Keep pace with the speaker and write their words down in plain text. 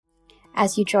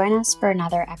As you join us for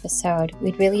another episode,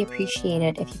 we'd really appreciate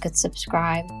it if you could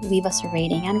subscribe, leave us a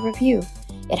rating and review.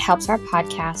 It helps our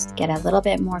podcast get a little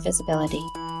bit more visibility.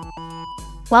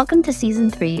 Welcome to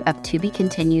Season 3 of To Be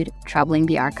Continued, Troubling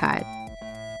the Archive.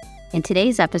 In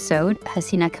today's episode,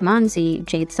 Hasina, Kamanzi,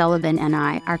 Jade, Sullivan, and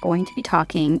I are going to be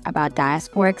talking about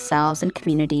diasporic selves and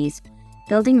communities,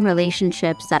 building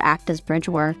relationships that act as bridge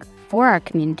work for our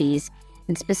communities,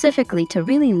 and specifically to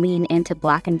really lean into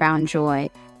Black and Brown joy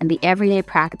and the everyday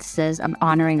practices of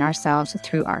honoring ourselves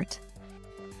through art.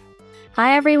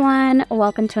 Hi everyone,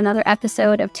 welcome to another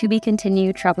episode of To Be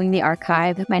Continued, Troubling the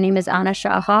Archive. My name is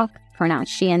Shah, Hoque,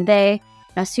 pronounced she and they.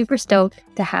 I'm super stoked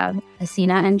to have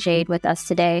Hasina and Jade with us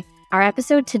today. Our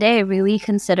episode today really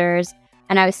considers,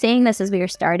 and I was saying this as we were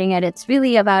starting it, it's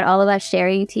really about all of us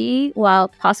sharing tea while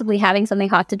possibly having something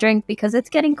hot to drink because it's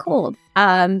getting cold,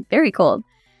 very cold.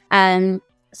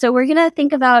 So we're going to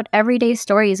think about everyday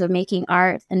stories of making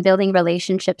art and building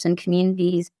relationships and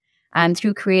communities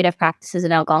through creative practices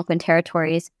in Algonquin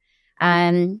territories.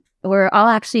 We're all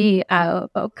actually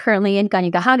currently in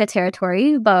Kanien'kehá:ka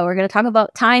territory, but we're going to talk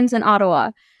about times in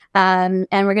Ottawa. And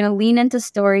we're going to lean into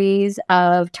stories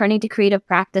of turning to creative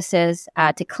practices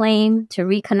to claim, to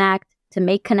reconnect, to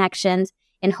make connections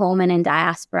in home and in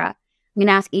diaspora. I'm going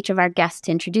to ask each of our guests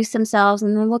to introduce themselves,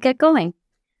 and then we'll get going.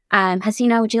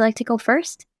 Hasina, would you like to go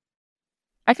first?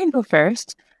 I can go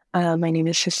first. My name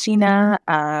is Hasina.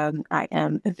 I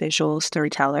am a visual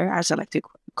storyteller, as I like to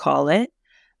call it.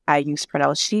 I use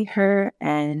pronouns she, her,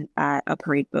 and I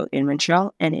operate both in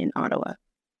Montreal and in Ottawa.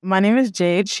 My name is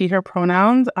Jade, she, her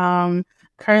pronouns.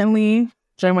 Currently,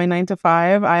 during my 9 to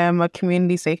 5, I am a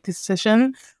community safety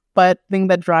statistician, but the thing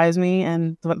that drives me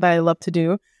and what I love to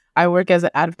do, I work as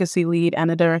an advocacy lead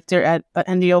and a director at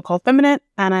an NGO called Feminine,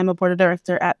 and I'm a board of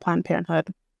director at Planned Parenthood.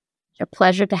 It's a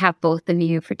pleasure to have both of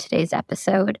you for today's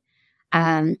episode.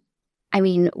 Where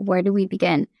do we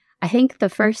begin? I think the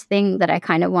first thing that I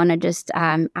kind of want to just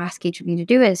ask each of you to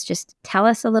do is just tell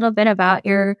us a little bit about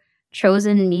your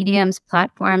chosen mediums,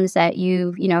 platforms that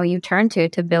you turn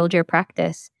to build your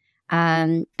practice.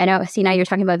 I know, Hasina, you're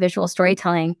talking about visual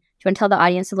storytelling. Do you want to tell the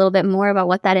audience a little bit more about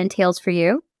what that entails for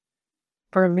you?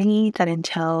 For me, that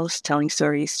entails telling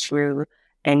stories through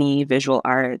any visual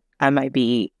art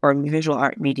visual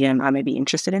art medium I might be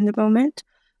interested in the moment.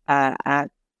 At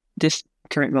this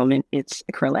current moment, it's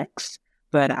acrylics,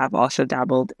 but I've also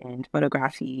dabbled in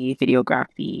photography,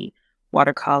 videography,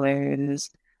 watercolors,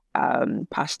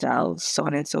 pastels, so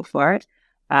on and so forth.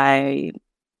 I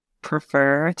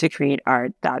prefer to create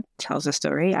art that tells a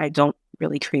story. I don't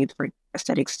really create for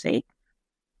aesthetic's sake.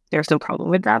 There's no problem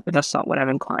with that, but that's not what I'm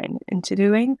inclined into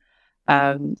doing.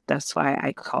 That's why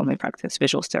I call my practice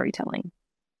visual storytelling.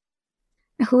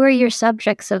 Who are your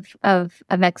subjects of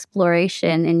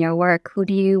exploration in your work? Who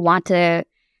do you want to,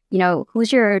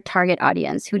 who's your target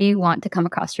audience? Who do you want to come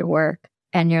across your work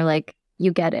and you're like,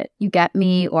 you get it, you get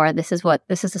me, or this is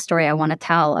the story I want to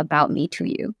tell about me to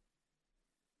you?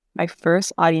 My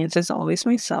first audience is always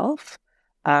myself.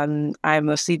 I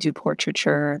mostly do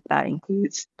portraiture that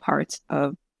includes parts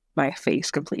of my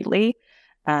face completely.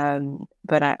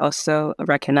 But I also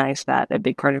recognize that a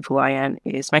big part of who I am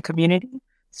is my community.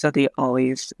 So they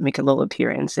always make a little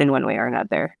appearance in one way or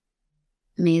another.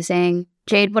 Amazing.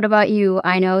 Jade, what about you?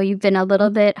 I know you've been a little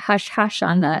bit hush-hush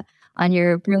on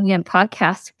your brilliant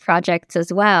podcast projects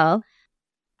as well.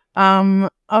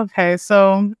 Okay,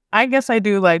 so I guess I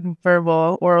do like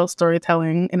verbal, oral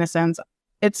storytelling in a sense.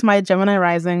 It's my Gemini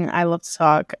rising. I love to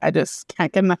talk. I just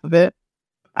can't get enough of it.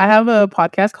 I have a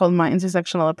podcast called My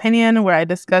Intersectional Opinion where I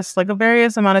discuss like a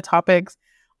various amount of topics.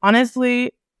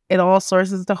 Honestly, it all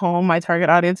sources to home. My target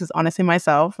audience is honestly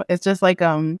myself. It's just like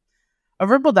a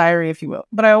verbal diary, if you will.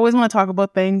 But I always want to talk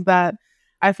about things that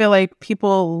I feel like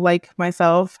people like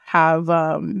myself have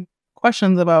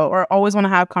questions about or always want to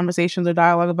have conversations or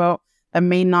dialogue about that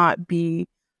may not be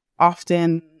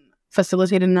often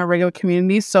facilitated in our regular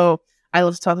communities. So I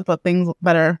love to talk about things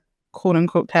that are quote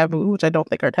unquote taboo, which I don't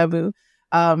think are taboo.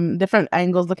 Different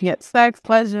angles looking at sex,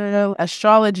 pleasure,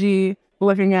 astrology,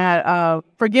 looking at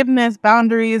forgiveness,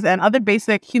 boundaries, and other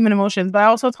basic human emotions. But I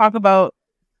also talk about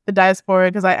the diaspora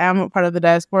because I am a part of the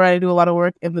diaspora. I do a lot of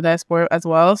work in the diaspora as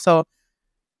well. So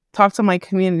talk to my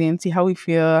community and see how we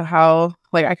feel, how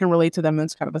like I can relate to them in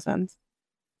kind of a sense.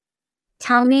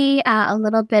 Tell me a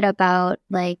little bit about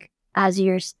like as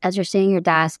you're saying you're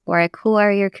diasporic, who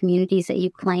are your communities that you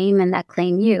claim and that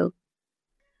claim you?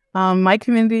 My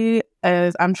community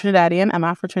is I'm Trinidadian, I'm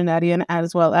Afro-Trinidadian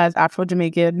as well as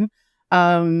Afro-Jamaican.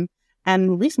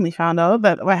 And recently found out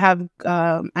that I have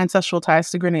ancestral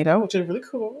ties to Grenada, which is really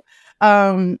cool.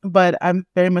 But I'm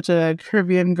very much a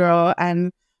Caribbean girl,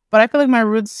 and But I feel like my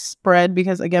roots spread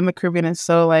because, again, the Caribbean is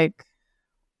so like,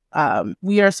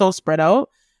 we are so spread out,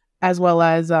 as well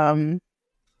as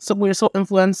so we're so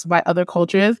influenced by other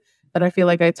cultures that I feel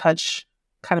like I touch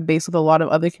kind of base with a lot of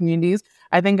other communities.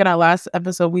 I think in our last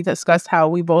episode we discussed how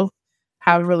we both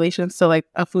have relations to like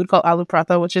a food called aloo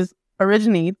paratha, which is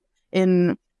originate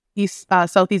in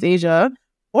Southeast Asia,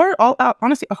 or all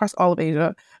honestly across all of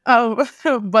Asia.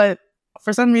 But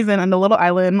for some reason, on the little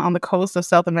island on the coast of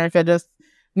South America, just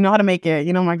know how to make it.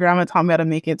 You know, my grandma taught me how to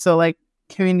make it. So like,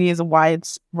 community is a wide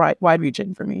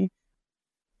region for me.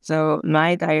 So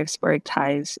my diasporic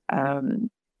ties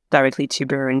directly to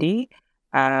Burundi.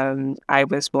 I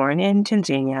was born in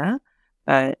Tanzania,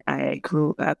 but I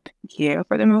grew up here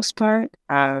for the most part.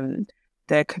 The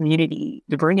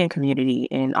Burundian community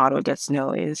in Ottawa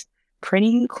Gatineau is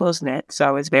pretty close-knit, so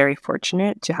I was very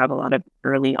fortunate to have a lot of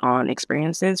early on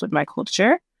experiences with my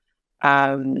culture.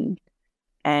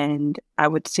 And I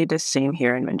would say the same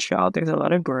here in Montreal. There's a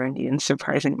lot of Burundians,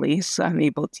 surprisingly, so I'm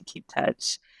able to keep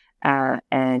touch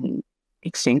and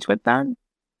exchange with them.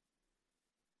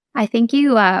 I think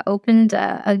you opened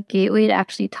a gateway to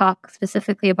actually talk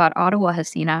specifically about Ottawa,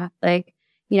 Hasina. Like,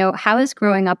 you know, how is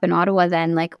growing up in Ottawa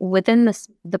then, like within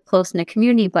the close-knit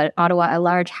community, but Ottawa at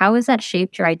large, how has that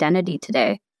shaped your identity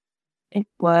today? It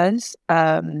was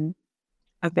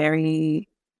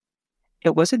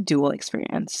it was a dual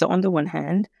experience. So on the one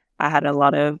hand, I had a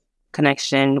lot of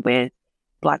connection with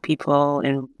Black people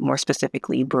and more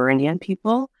specifically Burundian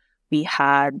people. We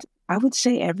had, I would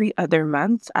say every other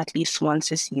month, at least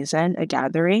once a season, a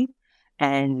gathering.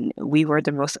 And we were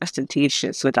the most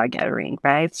ostentatious with our gathering,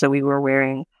 right? So we were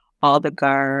wearing all the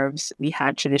garbs. We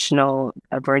had traditional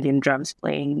Burundian drums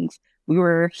playing. We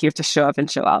were here to show up and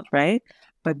show out, right?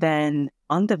 But then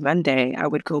on the Monday, I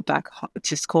would go back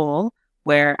to school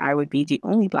where I would be the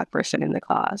only Black person in the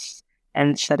class.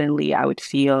 And suddenly I would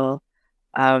feel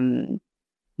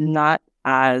not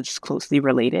as closely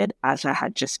related as I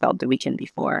had just felt the weekend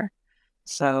before.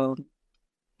 So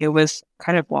it was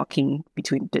kind of walking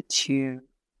between the two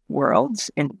worlds.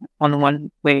 And in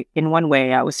one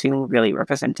way, I was feeling really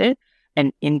represented.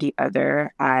 And in the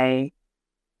other, I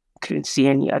couldn't see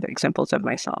any other examples of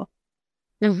myself.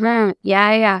 Mm-hmm.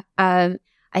 Yeah.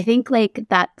 I think like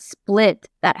that split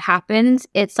that happens,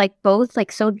 it's like both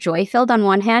like so joy filled on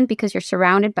one hand because you're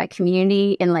surrounded by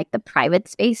community in like the private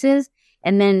spaces,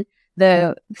 and then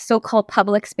the so-called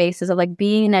public spaces of like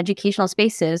being in educational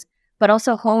spaces, but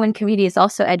also home and community is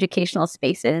also educational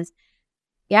spaces.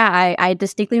 Yeah, I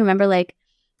distinctly remember like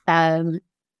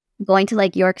going to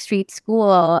like York Street School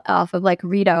off of like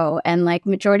Rideau, and like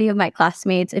majority of my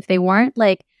classmates, if they weren't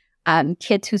like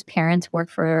kids whose parents work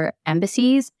for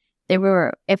embassies,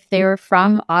 if they were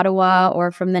from Ottawa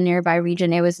or from the nearby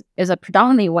region, it was a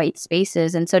predominantly white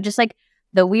spaces. And so just like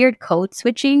the weird code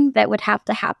switching that would have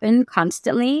to happen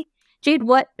constantly. Jade,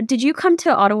 what did you come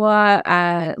to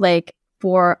Ottawa like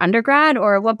for undergrad,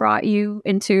 or what brought you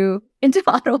into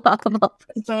Ottawa?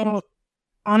 So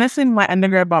honestly, my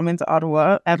undergrad brought me into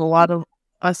Ottawa, as a lot of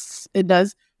us, it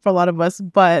does for a lot of us,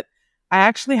 but I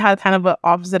actually had kind of an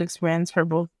opposite experience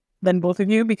than both of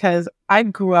you, because I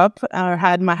grew up or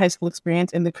had my high school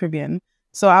experience in the Caribbean.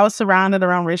 So I was surrounded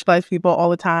around racialized people all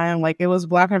the time. Like, it was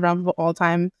Black and brown people all the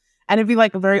time. And it'd be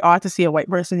like very odd to see a white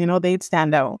person, you know, they'd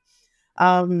stand out.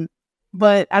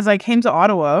 But as I came to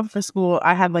Ottawa for school,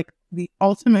 I had like the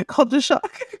ultimate culture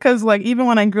shock, because like even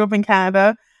when I grew up in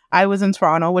Canada, I was in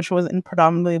Toronto, which was in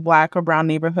predominantly Black or brown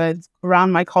neighborhoods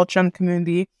around my culture and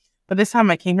community. But this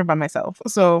time I came here by myself.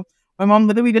 So my mom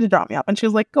literally did drop me off and she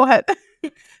was like, go ahead.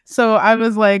 So I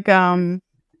was like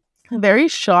very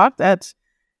shocked at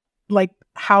like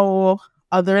how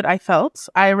othered I felt.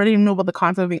 I already knew about the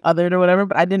concept of being othered or whatever,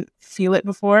 but I didn't feel it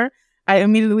before. I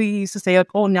immediately used to say like,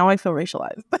 oh, now I feel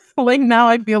racialized. Like now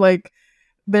I feel like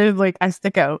there's like I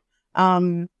stick out.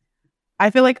 I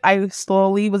feel like I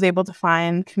slowly was able to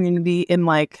find community in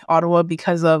like Ottawa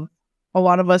because of a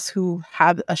lot of us who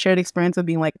had a shared experience of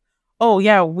being like, oh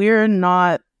yeah, we're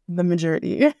not the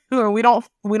majority, or we don't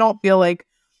feel like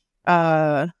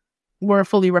we're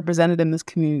fully represented in this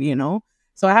community, you know.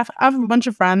 So I have a bunch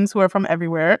of friends who are from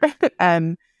everywhere,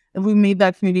 and we made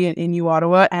that community in New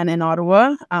Ottawa and in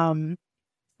Ottawa. And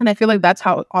I feel like that's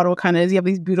how Ottawa kind of is. You have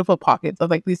these beautiful pockets of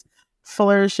like these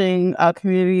flourishing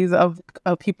communities of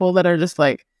people that are just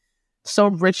like so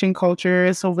rich in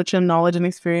culture, so rich in knowledge and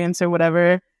experience or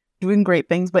whatever, doing great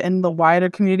things. But in the wider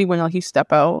community, when like you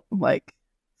step out, like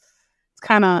it's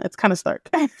kind of stark.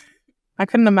 I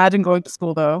couldn't imagine going to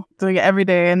school though, doing it every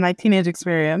day in my teenage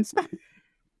experience.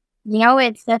 You know,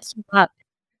 it sets up.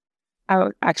 I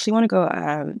actually want to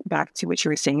go back to what you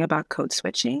were saying about code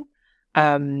switching.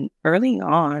 Early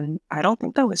on, I don't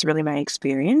think that was really my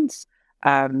experience.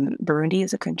 Burundi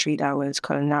is a country that was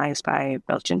colonized by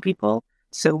Belgian people,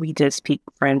 so we did speak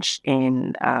French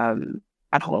in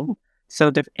at home.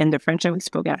 So in the French that we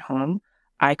spoke at home,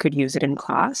 I could use it in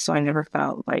class, so I never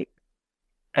felt like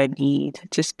a need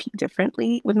to speak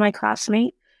differently with my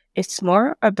classmate. It's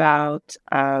more about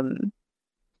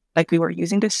like we were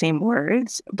using the same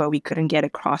words, but we couldn't get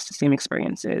across the same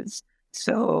experiences.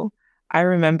 So I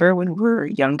remember when we were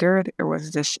younger, there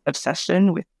was this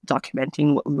obsession with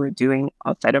documenting what we were doing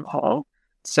outside of home.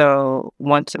 So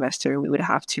one semester, we would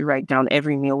have to write down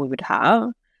every meal we would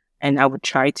have. And I would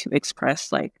try to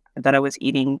express like that I was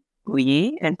eating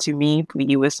bouillie. And to me,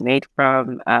 bouillie was made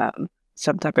from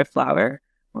some type of flour,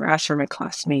 whereas for my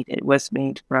classmate, it was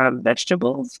made from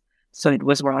vegetables. So it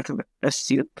was more like a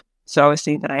soup. So I was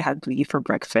saying that I had bouillie for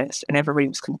breakfast, and everybody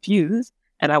was confused.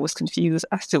 And I was confused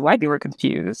as to why they were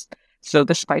confused. So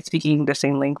despite speaking the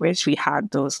same language, we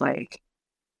had those like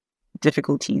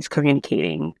difficulties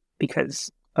communicating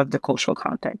because of the cultural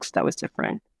context that was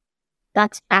different.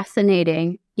 That's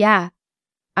fascinating. Yeah.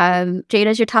 Jade,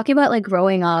 as you're talking about like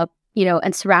growing up, you know,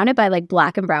 and surrounded by like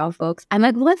Black and brown folks, I'm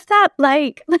like, what's that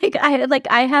like?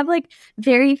 I have like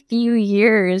very few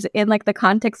years in like the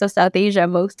context of South Asia.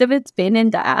 Most of it's been in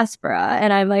diaspora.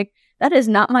 And I'm like, that is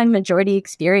not my majority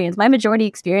experience. My majority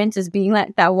experience is being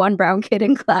like that one brown kid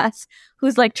in class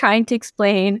who's like trying to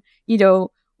explain, you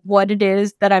know, what it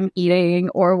is that I'm eating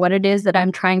or what it is that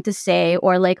I'm trying to say,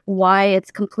 or like why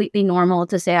it's completely normal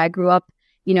to say I grew up,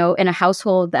 you know, in a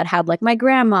household that had like my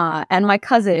grandma and my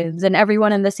cousins and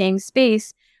everyone in the same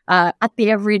space at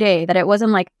the everyday, that it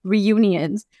wasn't like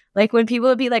reunions. Like when people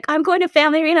would be like, I'm going to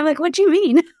family reunion, I'm like, what do you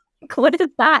mean? Like, what is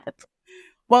that?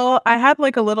 Well, I had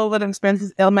like a little bit of experience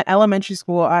in elementary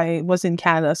school. I was in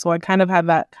Canada, so I kind of had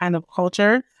that kind of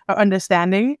culture or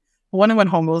understanding. When I went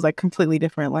home, it was like completely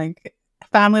different. Like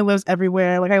family lives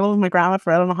everywhere. Like I lived with my grandma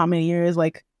for I don't know how many years.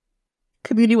 Like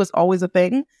community was always a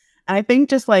thing. And I think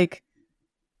just like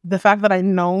the fact that I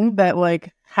know that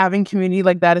like having community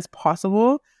like that is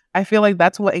possible, I feel like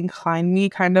that's what inclined me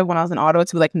kind of when I was in Ottawa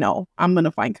to be like, no, I'm going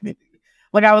to find community.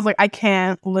 Like I was like, I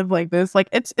can't live like this. Like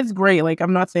it's great. Like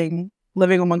I'm not saying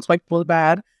living amongst white people is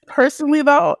bad. Personally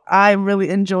though, I really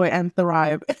enjoy and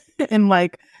thrive in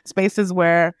like spaces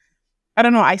where, I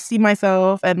don't know, I see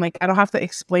myself and like I don't have to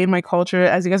explain my culture.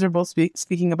 As you guys are both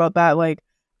speaking about that, like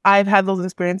I've had those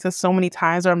experiences so many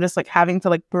times where I'm just like having to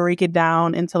like break it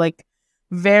down into like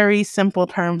very simple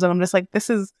terms. And I'm just like,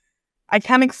 I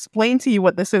can't explain to you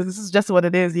what this is. This is just what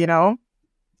it is, you know?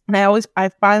 And I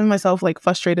find myself like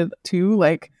frustrated too,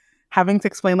 like having to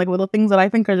explain like little things that I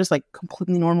think are just like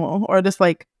completely normal, or just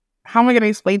like, how am I going to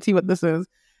explain to you what this is?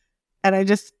 And I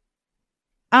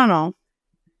don't know,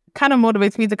 kind of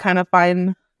motivates me to kind of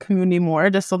find community more,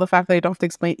 just so the fact that I don't have to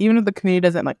explain, even if the community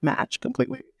doesn't like match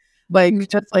completely, like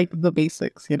just like the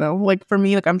basics, you know? Like for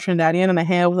me, like I'm Trinidadian and I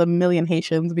hang out with a million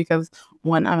Haitians because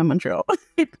one, I'm in Montreal.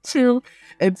 Two,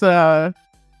 it's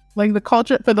like the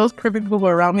culture for those Caribbean people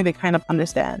around me, they kind of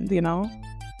understand, you know?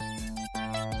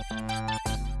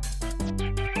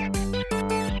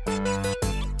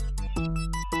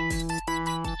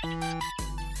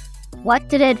 What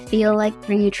did it feel like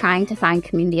for you trying to find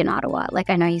community in Ottawa? Like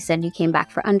I know you said you came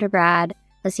back for undergrad.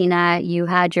 Hasina, you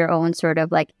had your own sort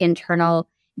of like internal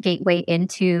gateway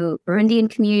into Burundian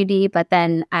community, but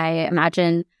then I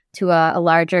imagine to a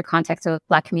larger context of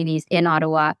Black communities in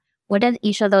Ottawa. What did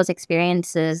each of those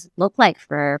experiences look like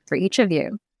for each of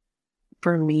you?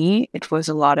 For me, it was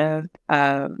a lot of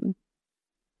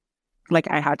like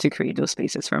I had to create those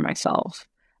spaces for myself.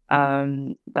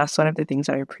 That's one of the things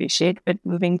I appreciate with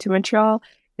moving to Montreal,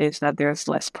 is that there's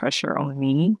less pressure on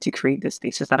me to create the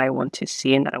spaces that I want to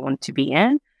see and that I want to be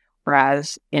in.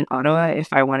 Whereas in Ottawa,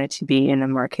 if I wanted to be in a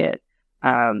market,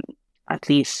 at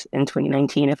least in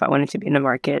 2019, if I wanted to be in a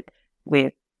market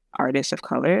with artists of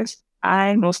colors,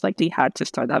 I most likely had to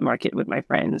start that market with my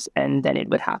friends, and then it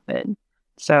would happen.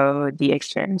 So the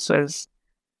experience was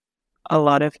a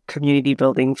lot of community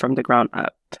building from the ground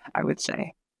up, I would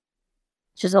say.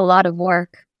 It's just a lot of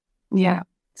work. Yeah.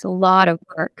 It's a lot of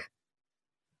work.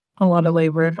 A lot of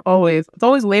labor. Always. It's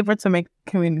always labor to make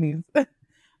communities.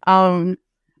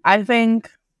 I think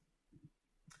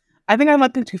I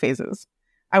went through two phases.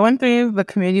 I went through the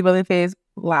community building phase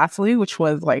lastly, which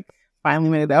was like finally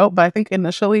made it out. But I think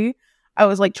initially I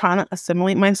was like trying to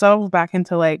assimilate myself back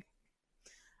into like,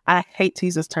 I hate to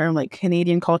use this term, like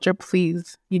Canadian culture.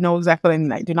 Please, you know exactly what I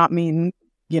mean. I do not mean,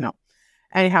 you know.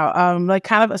 Anyhow, like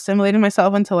kind of assimilating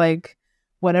myself into like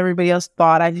what everybody else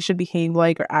thought I should behave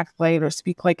like or act like or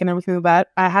speak like and everything like that.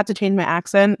 I had to change my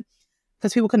accent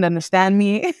because people couldn't understand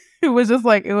me. It was just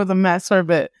like, it was a mess for a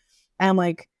bit. And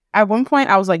like, at one point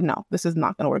I was like, no, this is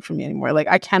not going to work for me anymore. Like,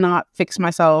 I cannot fix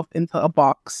myself into a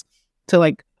box to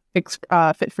like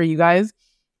fit for you guys.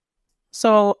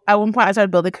 So at one point I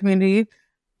started building community.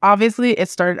 Obviously it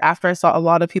started after I saw a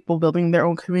lot of people building their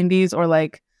own communities, or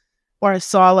I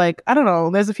saw like, I don't know,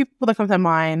 there's a few people that come to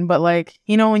mind, but like,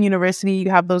 you know, in university you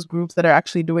have those groups that are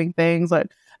actually doing things.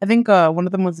 Like, I think one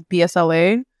of them was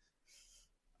BSLA.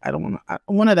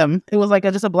 One of them, it was like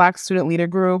just a Black student leader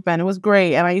group, and it was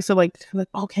great. And I used to like,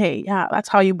 okay, yeah, that's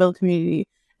how you build community,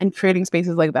 and creating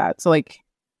spaces like that. So like,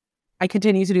 I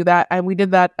continue to do that. And we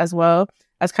did that as well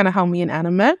as kind of how me and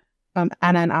Anna met. Anna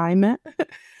and I met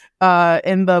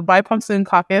in the BIPOC Student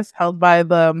Caucus held by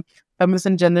the Feminist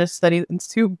and Gender Studies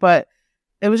Institute. But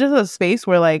it was just a space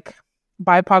where like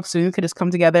BIPOC students could just come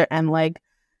together and like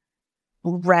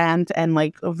rant and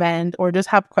like vent, or just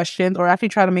have questions, or actually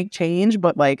try to make change.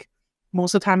 But like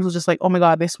most of the times it was just like, oh my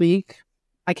God, this week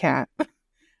I can't.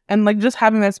 And like just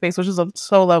having that space, which is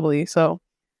so lovely. So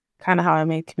kind of how I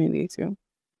made community too.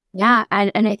 Yeah,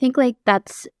 and I think like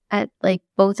that's like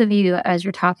both of you, as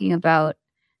you're talking about,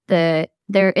 there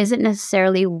isn't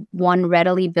necessarily one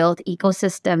readily built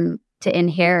ecosystem to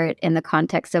inherit in the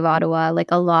context of Ottawa.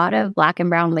 Like, a lot of Black and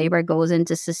Brown labor goes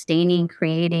into sustaining,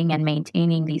 creating, and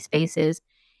maintaining these spaces.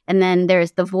 And then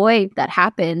there's the void that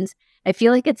happens. I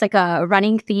feel like it's like a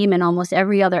running theme in almost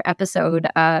every other episode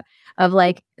of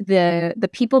like the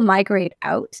people migrate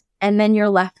out, and then you're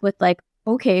left with like,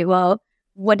 okay, well,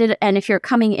 and if you're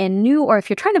coming in new, or if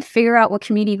you're trying to figure out what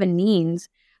community even means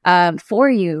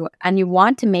for you, and you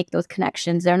want to make those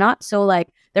connections, they're not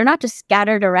just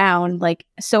scattered around, like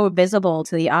so visible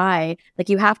to the eye. Like,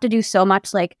 you have to do so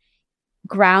much like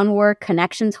groundwork,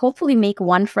 connections, hopefully make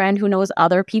one friend who knows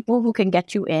other people who can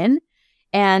get you in.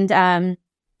 And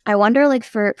I wonder, like,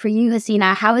 for you,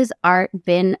 Hasina, how has art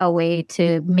been a way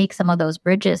to make some of those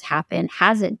bridges happen?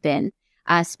 Has it been,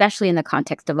 especially in the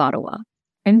context of Ottawa?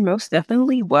 And most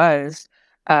definitely was.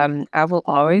 I will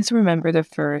always remember the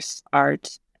first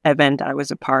art event I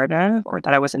was a part of, or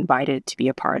that I was invited to be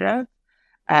a part of.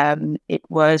 It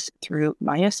was through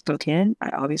Maya Spoken.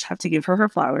 I always have to give her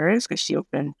flowers because she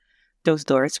opened those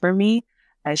doors for me,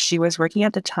 as she was working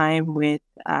at the time with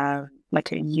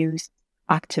like a youth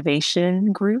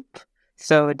activation group.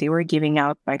 So they were giving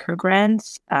out micro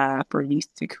grants for youth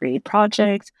to create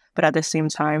projects, but at the same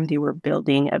time, they were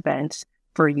building events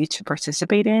for youth to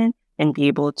participate in and be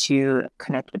able to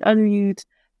connect with other youth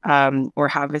or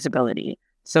have visibility.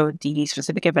 So the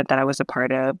specific event that I was a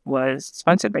part of was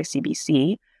sponsored by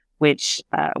CBC, which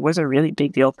was a really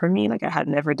big deal for me. Like, I had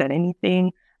never done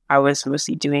anything. I was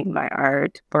mostly doing my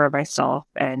art for myself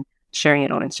and sharing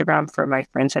it on Instagram for my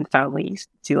friends and families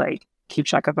to like keep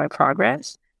track of my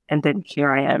progress. And then here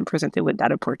I am presented with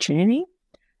that opportunity.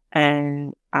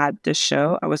 And at the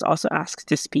show, I was also asked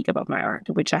to speak about my art,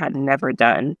 which I had never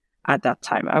done at that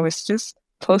time. I was just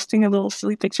posting a little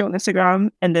silly picture on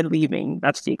Instagram and then leaving.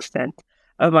 That's the extent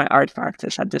of my art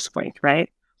practice at this point, right?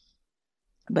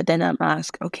 But then I'm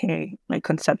asked, okay, like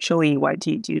conceptually, why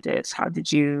do you do this? How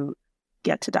did you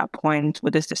get to that point?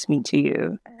 What does this mean to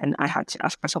you? And I had to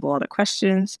ask myself a lot of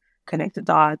questions, connect the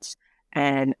dots,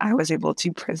 and I was able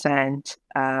to present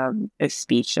a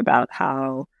speech about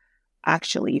how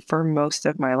actually for most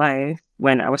of my life,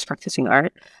 when I was practicing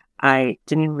art, I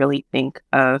didn't really think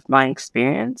of my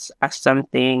experience as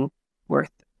something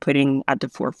worth putting at the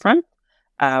forefront,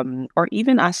 or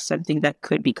even as something that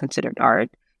could be considered art.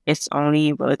 It's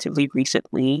only relatively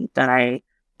recently that I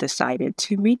decided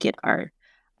to make it art.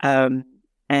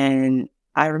 And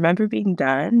I remember being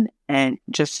done and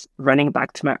just running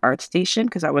back to my art station,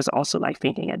 because I was also like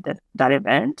painting at that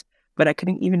event, but I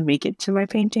couldn't even make it to my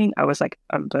painting. I was like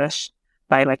ambushed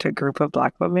by like a group of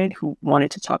Black women who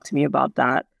wanted to talk to me about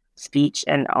that speech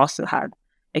and also had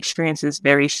experiences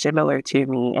very similar to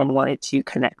me and wanted to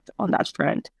connect on that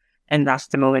front. And that's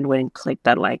the moment when it clicked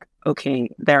that like, okay,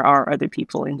 there are other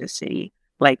people in the city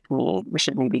like me. We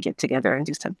should maybe get together and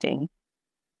do something.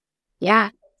 Yeah,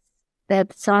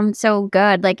 that sounds so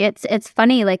good. Like, it's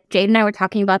funny, like Jade and I were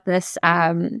talking about this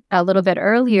a little bit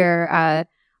earlier on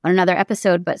another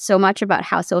episode, but so much about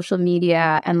how social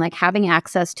media and like having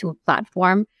access to a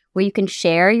platform where you can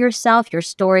share yourself, your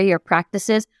story, your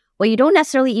practices, well, you don't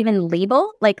necessarily even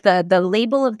label, like the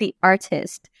label of the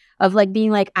artist, of like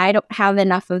being like, I don't have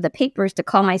enough of the papers to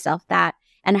call myself that,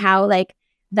 and how like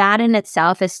that in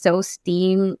itself is so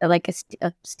steam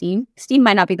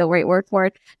might not be the right word for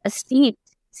it,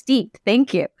 steeped,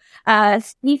 thank you,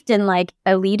 steeped in like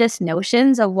elitist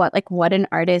notions of what an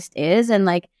artist is, and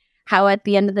like how at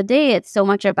the end of the day, it's so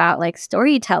much about like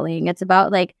storytelling. It's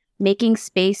about like making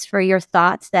space for your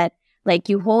thoughts that like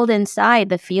you hold inside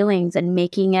the feelings and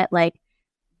making it like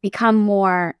become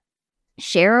more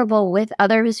shareable with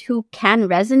others who can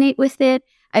resonate with it.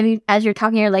 I mean, as you're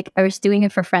talking, you're like, I was doing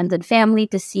it for friends and family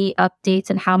to see updates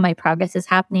and how my progress is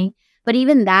happening. But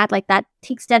even that, like that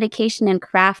takes dedication and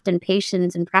craft and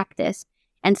patience and practice.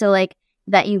 And so like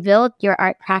that you build your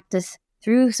art practice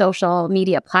through social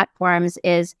media platforms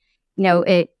is, you know,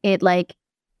 it like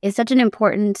is such an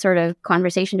important sort of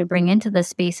conversation to bring into the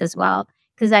space as well.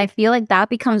 Because I feel like that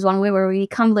becomes one way where we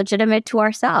become legitimate to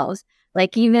ourselves.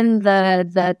 Like even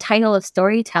the title of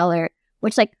storyteller,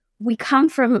 which like we come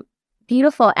from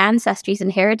beautiful ancestries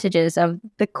and heritages of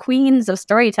the queens of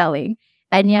storytelling.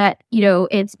 And yet, you know,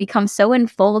 it's become so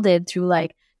enfolded through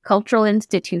like cultural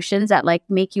institutions that like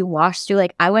make you wash through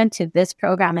like, I went to this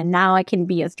program and now I can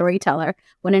be a storyteller,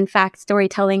 when in fact,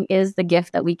 storytelling is the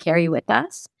gift that we carry with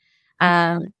us.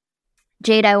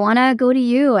 Jade, I want to go to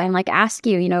you and like ask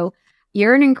you, you know,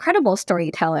 you're an incredible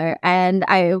storyteller, and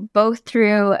I both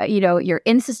through, you know, your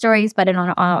Insta stories, but in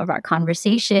all of our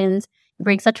conversations, you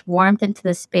bring such warmth into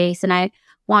the space. And I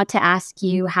want to ask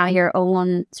you how your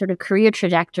own sort of career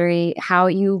trajectory, how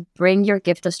you bring your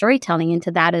gift of storytelling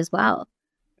into that as well.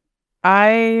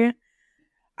 I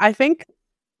think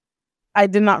I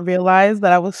did not realize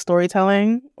that I was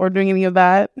storytelling or doing any of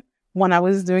that when I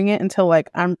was doing it until like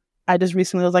I just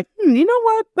recently was like, you know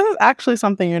what? This is actually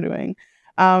something you're doing.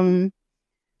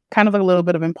 Kind of like a little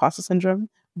bit of imposter syndrome.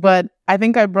 But I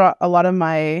think I brought a lot of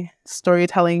my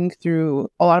storytelling through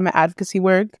a lot of my advocacy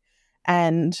work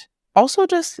and also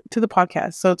just to the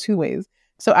podcast. So 2 ways.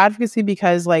 So advocacy,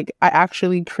 because like I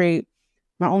actually create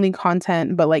not only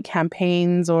content, but like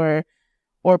campaigns or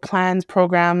plans,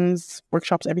 programs,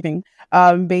 workshops, everything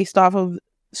based off of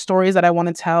stories that I want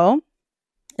to tell,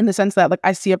 in the sense that like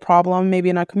I see a problem maybe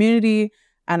in our community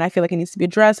and I feel like it needs to be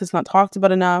addressed. It's not talked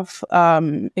about enough.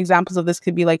 Examples of this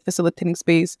could be like facilitating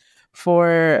space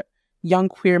for young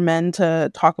queer men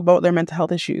to talk about their mental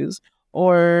health issues,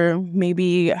 or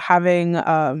maybe having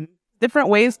different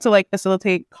ways to like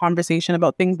facilitate conversation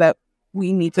about things that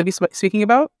we need to be speaking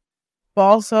about. But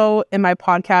also in my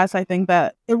podcast, I think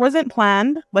that it wasn't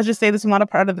planned. Let's just say this is not a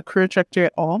part of the career trajectory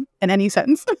at all in any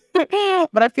sense.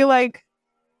 But I feel like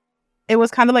it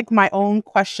was kind of like my own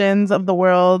questions of the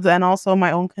world and also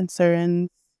my own concerns.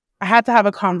 I had to have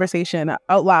a conversation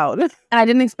out loud. And I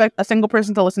didn't expect a single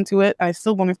person to listen to it. I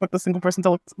still don't expect a single person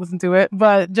to listen to it.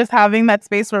 But just having that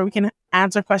space where we can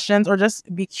answer questions or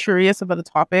just be curious about the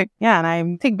topic. Yeah, and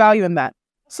I take value in that.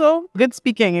 So good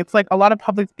speaking. It's like a lot of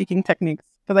public speaking techniques.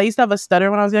 Because I used to have a stutter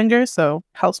when I was younger, so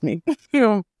helps me.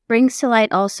 Brings to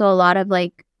light also a lot of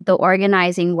like the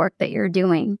organizing work that you're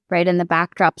doing, right? And the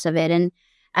backdrops of it. And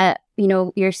you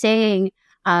know, you're saying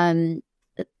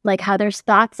like how there's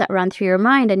thoughts that run through your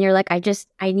mind and you're like,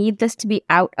 I need this to be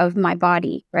out of my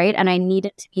body, right? And I need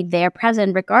it to be there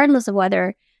present, regardless of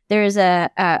whether there's a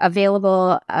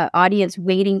available audience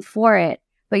waiting for it,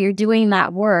 but you're doing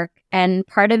that work. And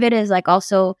part of it is like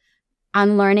also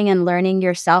unlearning and learning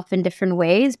yourself in different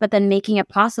ways, but then making it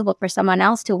possible for someone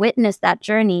else to witness that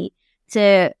journey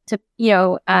to you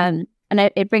know, and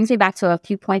it brings me back to a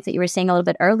few points that you were saying a little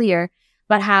bit earlier,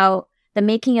 but how the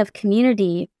making of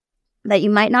community that you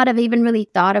might not have even really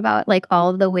thought about, like all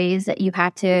of the ways that you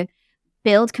had to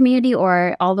build community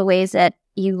or all the ways that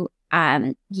you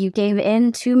gave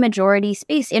in to majority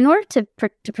space in order to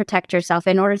protect yourself,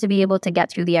 in order to be able to get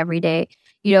through the everyday.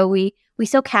 You know, we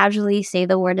so casually say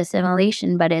the word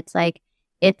assimilation, but it's like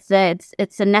it's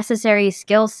a necessary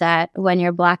skill set when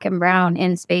you're Black and brown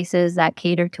in spaces that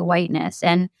cater to whiteness.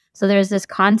 And so there's this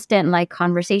constant like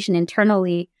conversation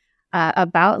internally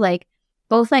about like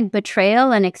both like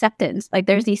betrayal and acceptance. Like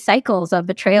there's these cycles of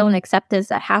betrayal and acceptance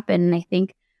that happen. And I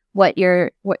think what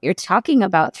you're talking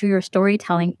about through your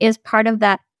storytelling is part of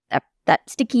that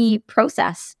sticky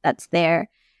process that's there.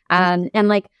 And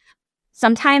like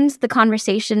sometimes the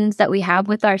conversations that we have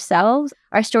with ourselves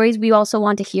are stories we also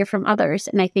want to hear from others.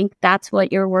 And I think that's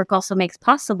what your work also makes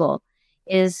possible,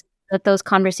 is that those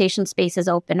conversation spaces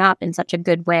open up in such a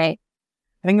good way.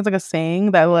 I think it's like a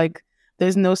saying that like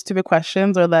there's no stupid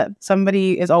questions, or that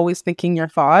somebody is always thinking your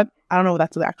thought. I don't know if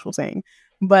that's the actual saying,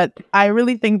 but I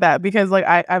really think that, because like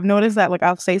I've noticed that like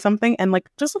I'll say something and like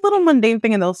just a little mundane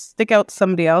thing and they'll stick out to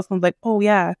somebody else and I'm like, oh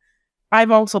yeah,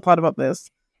 I've also thought about this.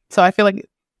 So I feel like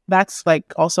that's like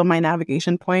also my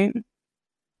navigation point.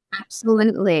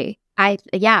 Absolutely.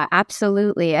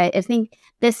 Absolutely. I think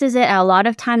this is it. A lot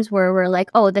of times where we're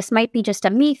like, oh, this might be just a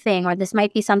me thing, or this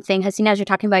might be something. Hasina, as you're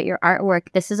talking about your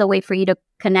artwork, this is a way for you to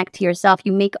connect to yourself.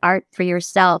 You make art for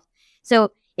yourself.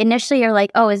 So initially you're like,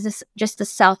 oh, is this just a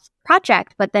self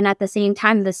project? But then at the same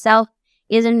time, the self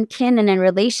is in kin and in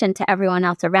relation to everyone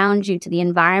else around you, to the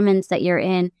environments that you're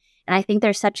in. And I think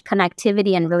there's such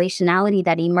connectivity and relationality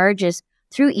that emerges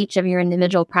through each of your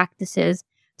individual practices,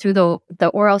 through the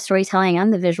oral storytelling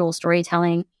and the visual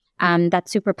storytelling.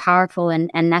 That's super powerful and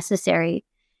necessary.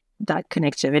 That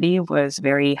connectivity was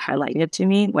very highlighted to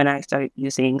me when I started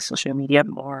using social media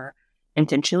more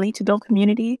intentionally to build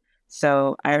community.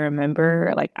 So I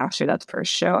remember like after that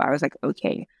first show, I was like,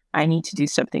 okay, I need to do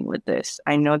something with this.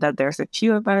 I know that there's a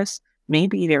few of us,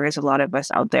 maybe there is a lot of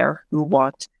us out there who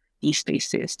want these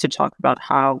spaces to talk about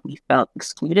how we felt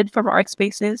excluded from art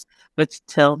spaces, but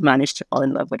still managed to fall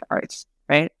in love with arts,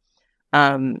 right?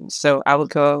 So I would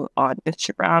go on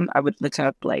Instagram, I would look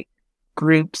up like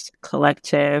groups,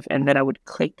 collective, and then I would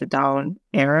click the down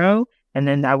arrow, and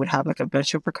then I would have like a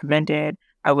bunch of recommended.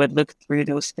 I would look through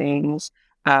those things.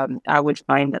 I would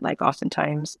find that like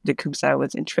oftentimes the groups I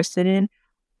was interested in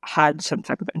had some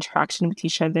type of interaction with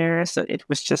each other. So it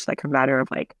was just like a matter of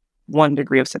like 1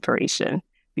 degree of separation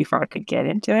before I could get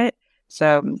into it.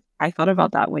 So I thought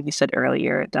about that when you said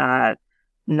earlier that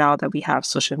now that we have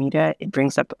social media, it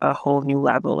brings up a whole new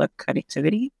level of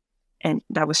connectivity. And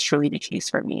that was truly the case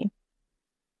for me.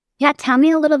 Yeah, tell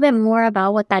me a little bit more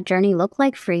about what that journey looked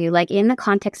like for you, like in the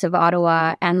context of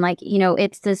Ottawa, and like,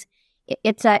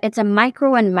 it's a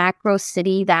micro and macro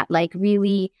city that like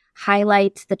really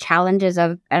highlights the challenges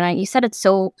of, and you said it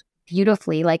so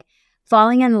beautifully, like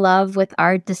falling in love with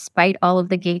art despite all of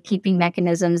the gatekeeping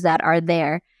mechanisms that are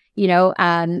there.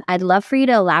 I'd love for you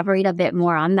to elaborate a bit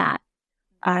more on that.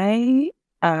 I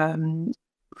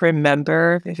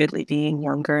remember vividly being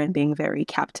younger and being very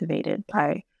captivated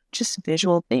by just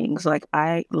visual things. Like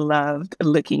I loved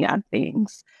looking at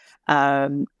things.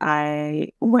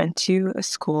 I went to a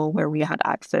school where we had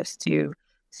access to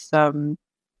some,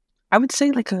 I would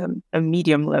say like a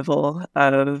medium level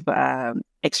of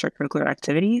extracurricular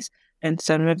activities. And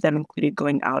some of them included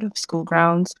going out of school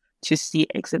grounds to see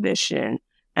exhibition.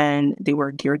 And they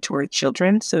were geared toward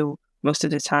children. So most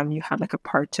of the time you had like a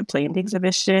part to play in the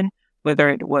exhibition, whether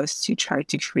it was to try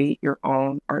to create your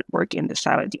own artwork in the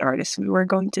style of the artist we were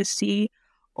going to see,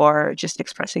 or just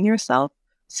expressing yourself.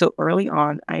 So early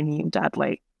on, I knew that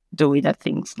like the way that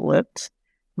things looked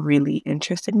really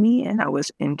interested me, and I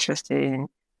was interested in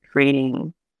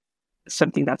creating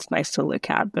something that's nice to look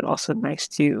at, but also nice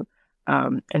to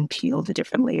unpeel the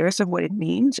different layers of what it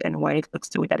means and why it looks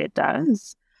the way that it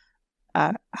does.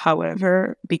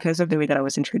 However, because of the way that I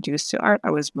was introduced to art, I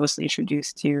was mostly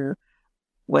introduced to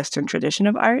Western tradition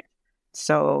of art.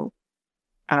 So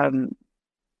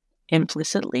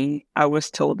implicitly, I was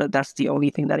told that that's the only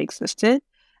thing that existed.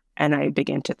 And I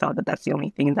began to thought that that's the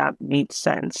only thing that made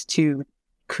sense to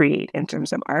create in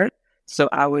terms of art. So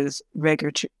I was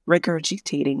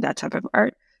regurgitating that type of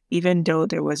art, even though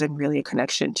there wasn't really a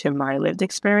connection to my lived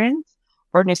experience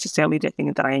or necessarily the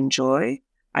thing that I enjoy.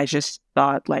 I just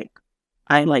thought like,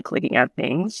 I like looking at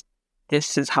things.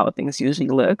 This is how things usually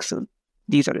look. So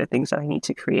these are the things that I need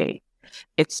to create.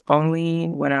 It's only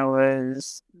when I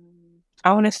was,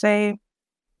 I want to say,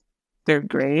 3rd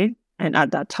grade. And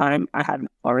at that time, I had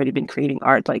already been creating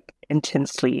art like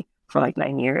intensely for like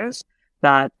 9 years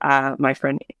that my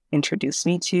friend introduced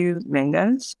me to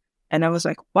mangas. And I was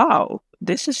like, wow,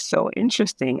 this is so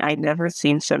interesting. I'd never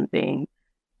seen something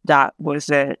that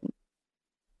wasn't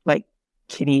like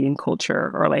Canadian culture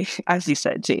or like, as you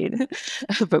said, Jade,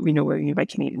 but we know what we mean by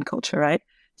Canadian culture, right?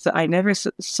 So I never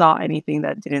saw anything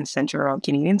that didn't center around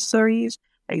Canadian stories.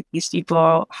 Like these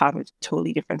people have a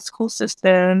totally different school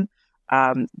system.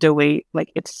 The way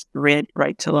like it's read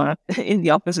right to left in the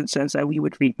opposite sense that we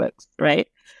would read books, right?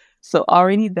 So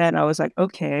already then I was like,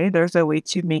 okay, there's a way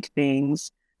to make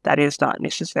things that is not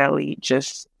necessarily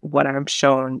just what I'm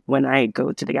shown when I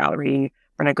go to the gallery,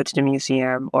 when I go to the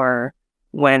museum, or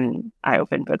when I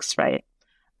open books, right?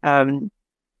 And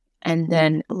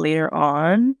then later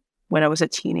on, when I was a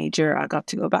teenager, I got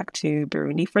to go back to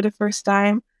Burundi for the first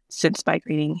time since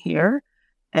migrating here.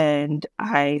 And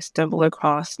I stumbled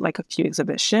across like a few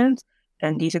exhibitions.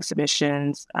 And these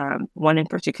exhibitions, one in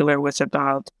particular was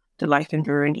about the life in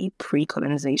Burundi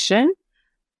pre-colonization.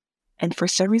 And for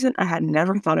some reason, I had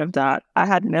never thought of that. I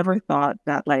had never thought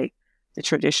that like the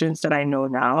traditions that I know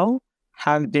now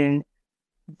have been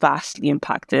vastly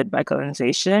impacted by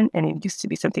colonization, and it used to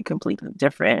be something completely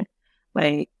different.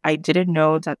 Like I didn't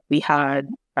know that we had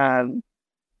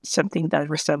something that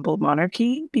resembled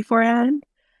monarchy beforehand,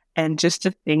 and just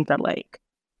to think that like,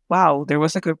 wow, there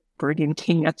was like a Burundian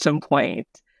king at some point,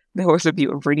 there was a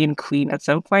Burundian queen at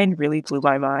some point, really blew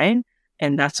my mind,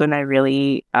 and that's when I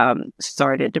really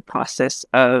started the process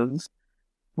of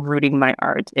rooting my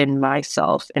art in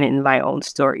myself and in my own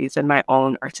stories and my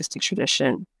own artistic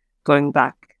tradition. going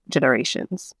back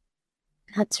generations.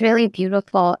 That's really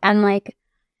beautiful. And like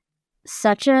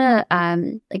such a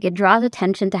like it draws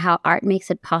attention to how art makes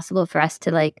it possible for us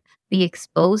to like be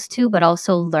exposed to but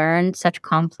also learn such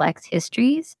complex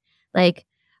histories. Like,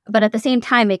 but at the same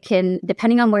time it can,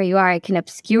 depending on where you are, it can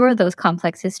obscure those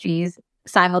complex histories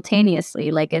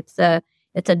simultaneously. Like it's a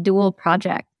dual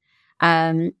project.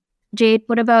 Jade,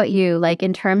 what about you? Like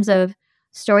in terms of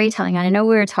storytelling, I know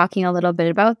we were talking a little bit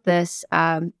about this,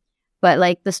 but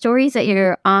like the stories that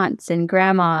your aunts and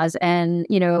grandmas and,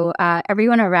 you know,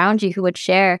 everyone around you who would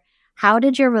share, how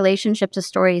did your relationship to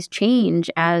stories change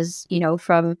as, you know,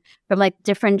 from like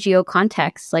different geo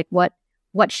contexts? Like what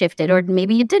shifted, or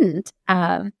maybe it didn't?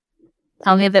 Tell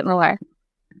me a bit more.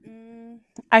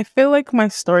 I feel like my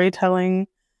storytelling,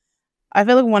 I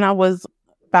feel like when I was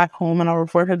back home, and I'll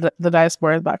refer to the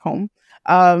diaspora as back home,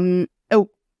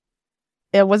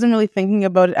 it wasn't really thinking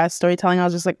about it as storytelling. I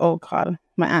was just like, oh God,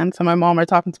 my aunts and my mom are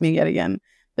talking to me yet again.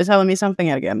 They're telling me something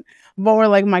yet again. Or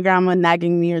like my grandma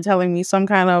nagging me or telling me some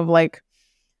kind of like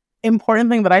important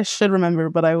thing that I should remember,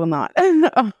 but I will not.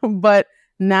 But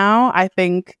now I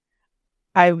think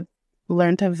I've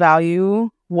learned to value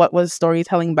what was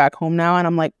storytelling back home now. And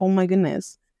I'm like, oh my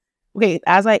goodness. Okay,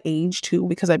 as I age too,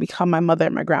 because I become my mother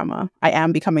and my grandma, I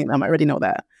am becoming them. I already know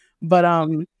that. But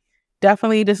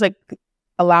definitely just like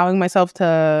allowing myself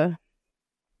to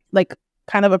like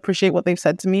kind of appreciate what they've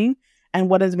said to me and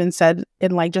what has been said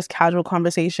in like just casual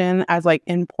conversation as like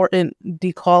important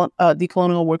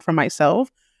decolonial work for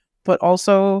myself, but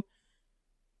also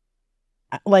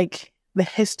like the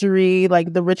history,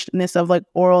 like the richness of like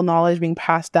oral knowledge being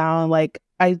passed down. Like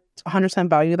I 100%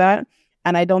 value that.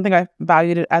 And I don't think I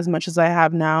valued it as much as I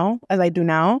do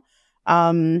now.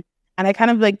 And I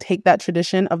kind of like take that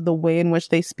tradition of the way in which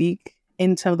they speak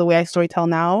into the way I storytell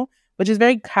now, which is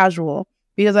very casual,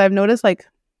 because I've noticed like,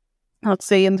 let's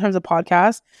say in terms of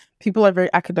podcasts, people are very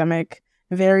academic,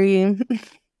 they're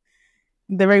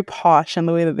very posh in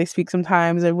the way that they speak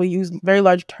sometimes. They will use very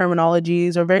large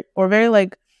terminologies or very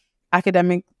like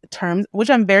academic terms,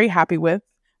 which I'm very happy with.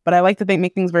 But I like to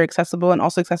make things very accessible and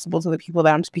also accessible to the people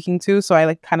that I'm speaking to. So I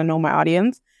like kind of know my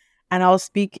audience, and I'll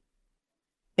speak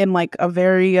in like a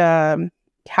very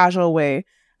casual way.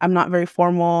 I'm not very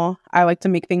formal. I like to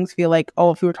make things feel like,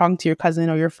 oh, if you were talking to your cousin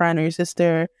or your friend or your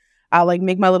sister, I'll like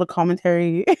make my little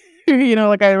commentary. You know,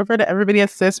 like I refer to everybody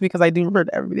as sis because I do refer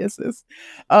to everybody as sis.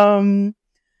 I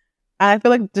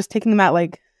feel like just taking that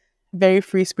like very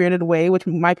free spirited way, which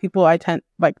my people I tend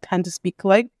to speak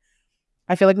like.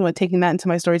 I feel like when taking that into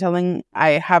my storytelling, I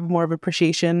have more of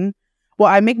appreciation. Well,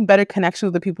 I make better connections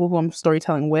with the people who I'm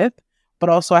storytelling with, but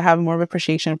also I have more of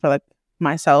appreciation for like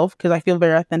myself because I feel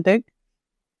very authentic.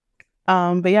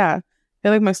 But yeah, I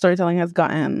feel like my storytelling has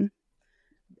gotten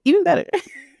even better.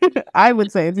 I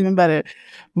would say it's even better,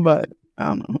 but I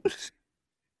don't know.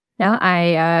 No,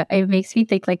 it makes me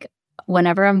think like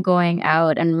whenever I'm going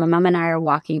out and my mom and I are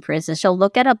walking, for instance, she'll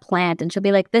look at a plant and she'll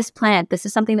be like, this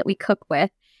is something that we cook with.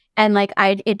 And like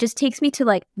it just takes me to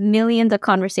like millions of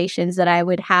conversations that I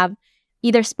would have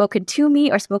either spoken to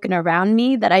me or spoken around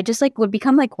me that I just like would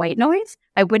become like white noise.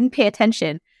 I wouldn't pay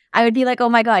attention. I would be like, oh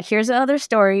my God, here's another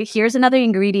story. Here's another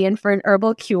ingredient for an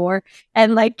herbal cure,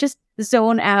 and like just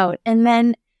zone out. And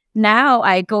then now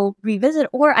I go revisit,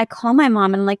 or I call my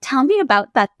mom and like, tell me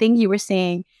about that thing you were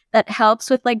saying that helps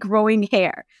with like growing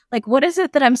hair. Like, what is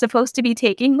it that I'm supposed to be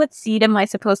taking? What seed am I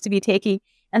supposed to be taking?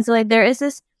 And so like there is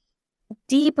this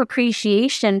deep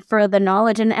appreciation for the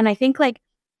knowledge. And I think like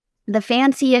the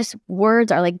fanciest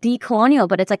words are like decolonial,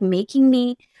 but it's like making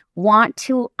me want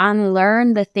to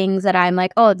unlearn the things that I'm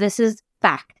like, oh, this is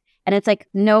fact. And it's like,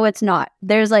 no, it's not.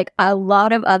 There's like a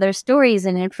lot of other stories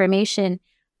and information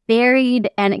buried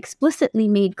and explicitly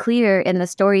made clear in the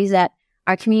stories that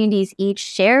our communities each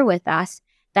share with us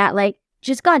that like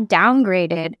just got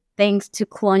downgraded thanks to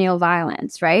colonial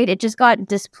violence, right? It just got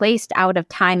displaced out of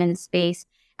time and space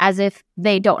as if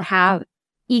they don't have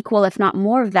equal, if not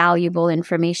more valuable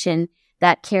information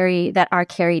that are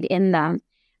carried in them.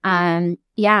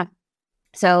 Yeah.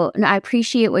 So I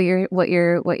appreciate what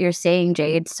you're saying,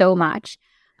 Jade, so much.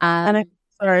 And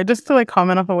just to like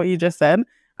comment off of what you just said,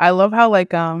 I love how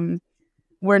like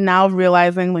we're now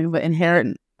realizing like the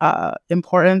inherent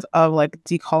importance of like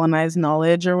decolonized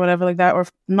knowledge or whatever like that, or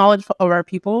knowledge of our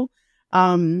people.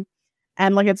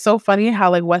 And like it's so funny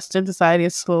how like Western society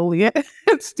is slowly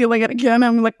stealing it again.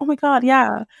 I'm like, oh my God,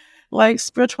 yeah. Like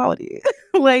spirituality,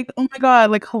 like, oh my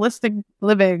God, like holistic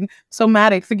living,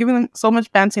 somatics, they're giving them so much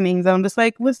fancy names. And I'm just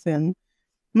like, listen,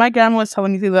 my grandma was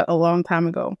telling me that a long time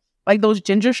ago. Like those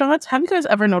ginger shots, have you guys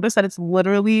ever noticed that it's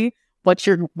literally what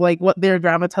their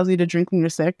grandma tells you to drink when you're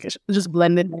sick? It's just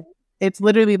blended. It's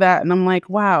literally that. And I'm like,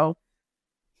 wow,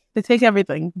 they take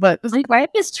everything. But my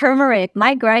gripe is turmeric.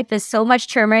 My gripe is so much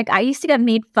turmeric. I used to get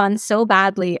made fun so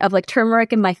badly of like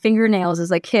turmeric in my fingernails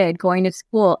as a kid going to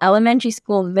school, elementary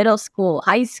school, middle school,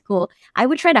 high school. I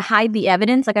would try to hide the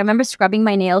evidence. Like I remember scrubbing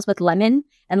my nails with lemon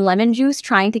and lemon juice,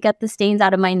 trying to get the stains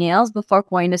out of my nails before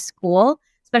going to school.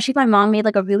 Especially if my mom made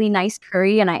like a really nice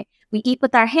curry and we eat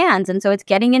with our hands. And so it's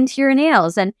getting into your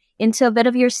nails and into a bit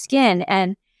of your skin.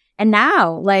 And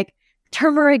now like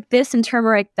turmeric this and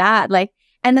turmeric that, like,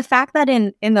 and the fact that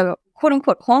in the quote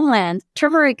unquote homeland,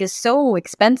 turmeric is so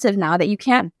expensive now that you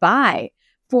can't buy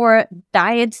for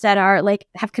diets that are like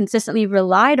have consistently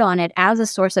relied on it as a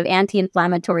source of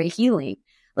anti-inflammatory healing.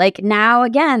 Like now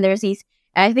again, there's these,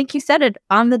 I think you said it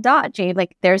on the dot, Jade,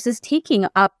 like there's this taking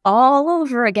up all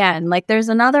over again. Like there's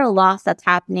another loss that's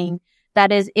happening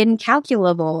that is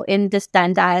incalculable in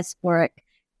diasporic,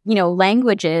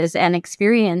 languages and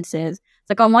experiences. It's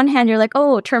like on one hand, you're like,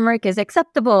 oh, turmeric is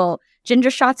acceptable.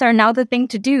 Ginger shots are now the thing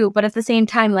to do. But at the same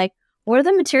time, like, what are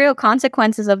the material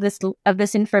consequences of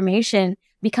this information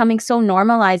becoming so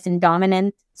normalized in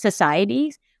dominant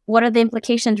societies? What are the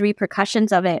implications,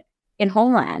 repercussions of it in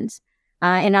homelands,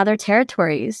 in other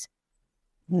territories?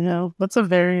 That's a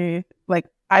very, like,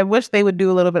 I wish they would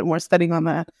do a little bit more studying on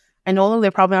that. I know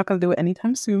they're probably not going to do it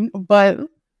anytime soon, but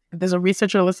if there's a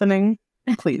researcher listening,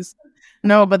 please.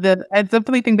 No, but I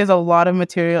definitely think there's a lot of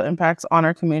material impacts on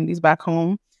our communities back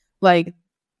home. Like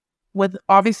with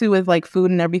like food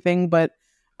and everything, but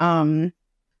no,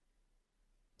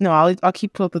 I'll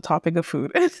keep with the topic of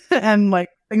food and like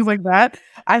things like that.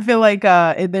 I feel like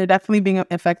they're definitely being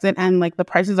affected, and like the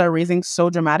prices are raising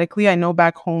so dramatically. I know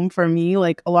back home for me,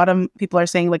 like a lot of people are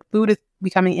saying like food is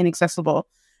becoming inaccessible,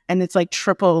 and it's like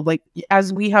tripled. Like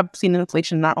as we have seen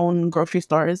inflation in our own grocery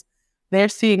stores, they're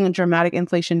seeing a dramatic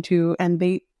inflation too, and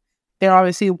they're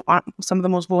obviously some of the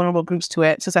most vulnerable groups to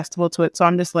it, susceptible to it. So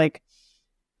I'm just like,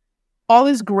 all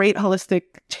these great holistic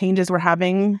changes we're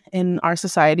having in our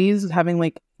societies is having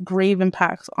like grave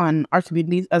impacts on our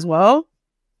communities as well.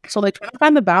 So like trying to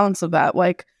find the balance of that,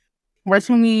 like where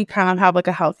can we kind of have like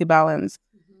a healthy balance?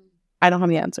 I don't have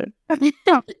the answer.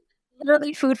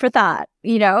 Literally food for thought,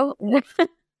 To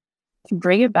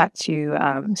bring it back to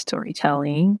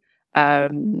storytelling,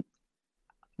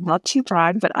 not too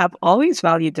broad, but I've always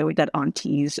valued the way that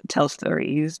aunties tell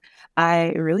stories. I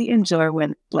really enjoy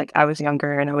when, like, I was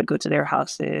younger and I would go to their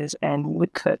houses and we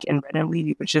would cook, and randomly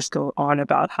we would just go on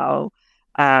about how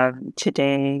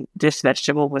today this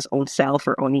vegetable was on sale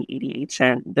for only 88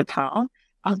 cents the pound.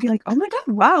 I'll be like, oh my God,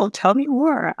 wow, tell me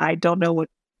more. I don't know what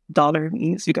dollar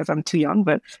means because I'm too young,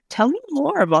 but tell me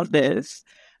more about this.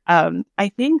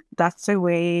 I think that's a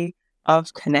way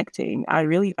of connecting. I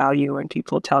really value when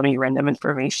people tell me random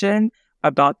information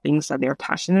about things that they're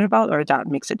passionate about or that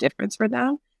makes a difference for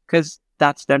them, because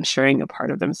that's them sharing a part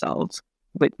of themselves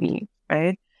with me,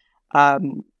 right?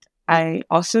 I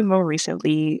also more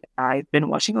recently, I've been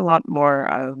watching a lot more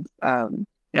of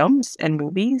films and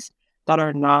movies that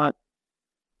are not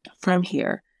from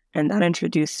here, and that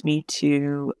introduced me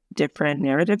to different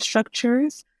narrative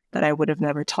structures that I would have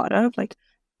never thought of. Like,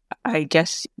 I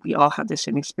guess we all have the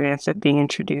same experience of being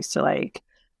introduced to like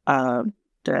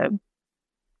the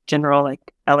general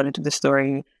like element of the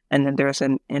story, and then there's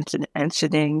an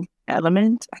incident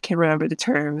element. I can't remember the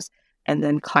terms, and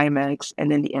then climax,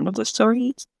 and then the end of the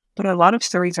story. But a lot of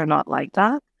stories are not like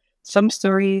that. Some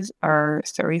stories are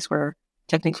stories where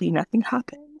technically nothing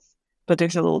happens, but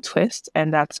there's a little twist,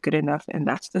 and that's good enough, and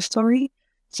that's the story.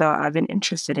 So I've been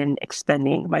interested in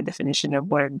expanding my definition of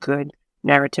what a good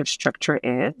narrative structure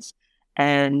is,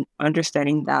 and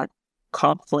understanding that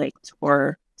conflict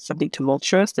or something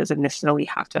tumultuous doesn't necessarily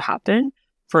have to happen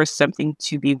for something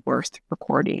to be worth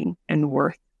recording and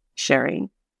worth sharing.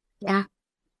 Yeah.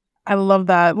 I love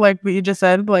that. Like what you just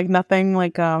said, like nothing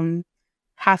like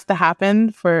has to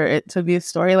happen for it to be a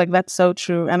story. Like that's so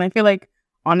true. And I feel like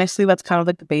honestly that's kind of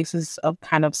like the basis of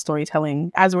kind of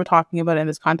storytelling as we're talking about it in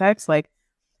this context. Like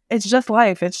it's just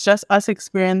life. It's just us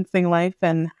experiencing life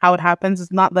and how it happens.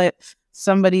 It's not that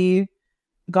somebody,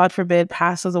 God forbid,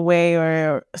 passes away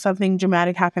or something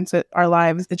dramatic happens to our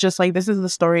lives. It's just like, this is the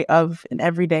story of an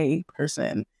everyday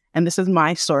person. And this is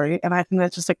my story. And I think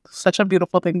that's just like such a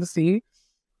beautiful thing to see.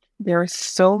 There's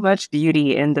so much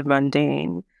beauty in the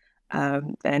mundane.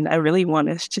 And I really want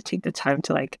us to take the time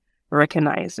to like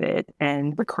recognize it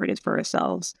and record it for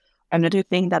ourselves. Another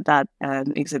thing that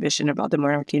exhibition about the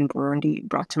monarchy in Burundi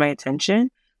brought to my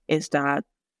attention is that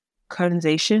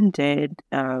colonization did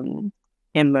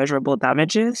immeasurable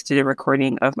damages to the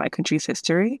recording of my country's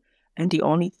history. And the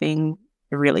only thing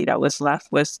really that was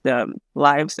left was the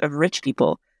lives of rich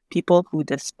people who,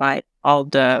 despite all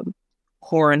the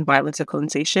horror and violence and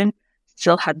colonization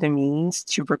still had the means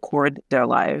to record their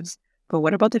lives. But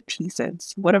what about the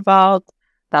peasants? What about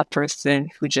that person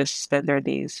who just spent their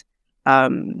days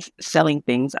selling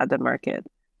things at the market?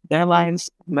 Their lives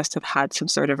must have had some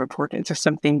sort of importance or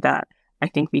something that I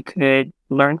think we could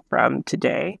learn from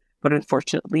today. But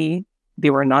unfortunately, they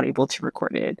were not able to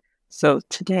record it. So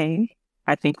today,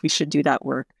 I think we should do that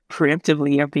work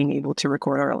preemptively of being able to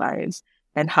record our lives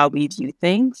and how we view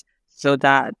things so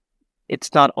that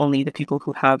it's not only the people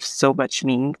who have so much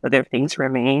meaning that their things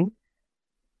remain,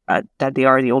 that they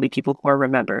are the only people who are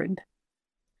remembered.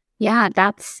 Yeah,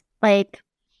 that's like,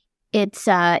 it's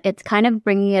kind of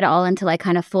bringing it all into like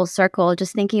kind of full circle,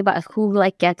 just thinking about who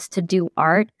like gets to do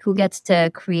art, who gets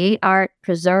to create art,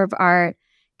 preserve art,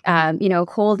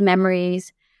 hold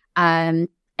memories. And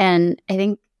I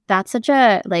think that's such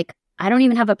a, like, I don't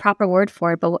even have a proper word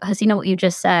for it, but Hasina, what you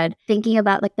just said, thinking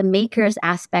about like the maker's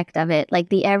aspect of it, like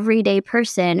the everyday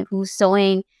person who's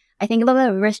sewing. I think about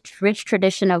the rich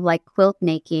tradition of like quilt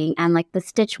making and like the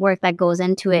stitch work that goes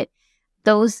into it.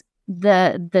 Those,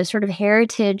 the sort of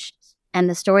heritage and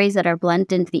the stories that are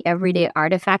blended into the everyday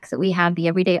artifacts that we have, the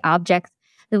everyday objects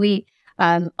that we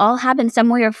all have in some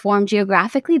way or form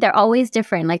geographically, they're always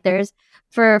different. Like there's,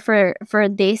 for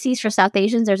Desis, for South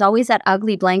Asians, there's always that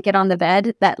ugly blanket on the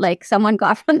bed that like someone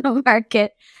got from the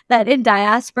market that in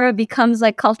diaspora becomes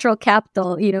like cultural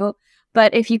capital,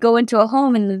 But if you go into a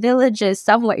home in the villages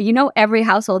somewhere, every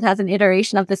household has an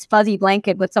iteration of this fuzzy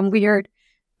blanket with some weird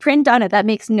print on it that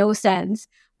makes no sense.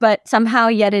 But somehow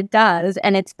yet it does.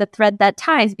 And it's the thread that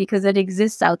ties because it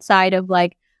exists outside of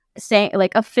like saying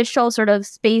like official sort of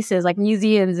spaces like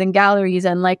museums and galleries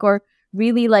and like, or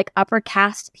really like upper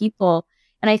caste people.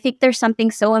 And I think there's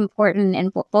something so important in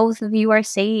what both of you are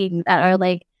saying that are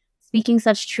like speaking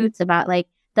such truths about like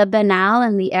the banal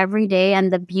and the everyday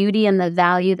and the beauty and the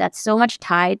value that's so much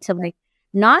tied to like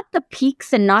not the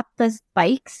peaks and not the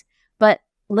spikes, but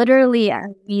literally as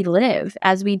we live,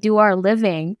 as we do our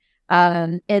living.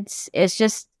 It's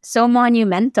just so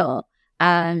monumental.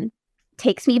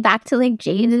 Takes me back to like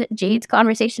Jade's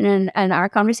conversation and our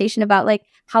conversation about like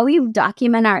how we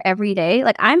document our everyday.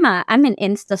 Like I'm an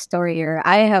Insta storyer.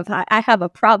 I have a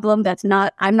problem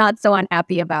I'm not so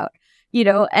unhappy about,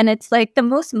 and it's like the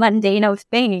most mundane of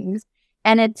things.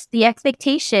 And it's the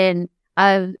expectation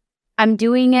of I'm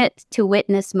doing it to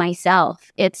witness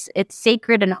myself. It's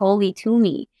sacred and holy to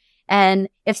me. And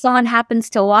if someone happens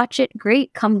to watch it,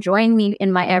 great, come join me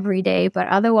in my everyday. But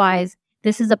otherwise,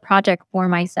 this is a project for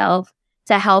myself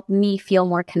to help me feel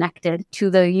more connected to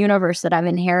the universe that I've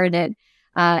inherited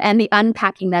and the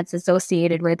unpacking that's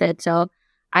associated with it. So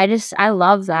I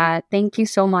love that. Thank you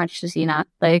so much, Hasina.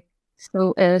 Like,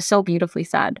 so beautifully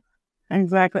said.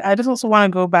 Exactly. I just also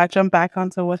want to jump back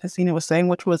onto what Hasina was saying,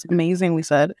 which was amazingly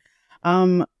said.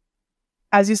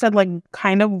 As you said, like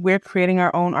kind of we're creating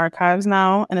our own archives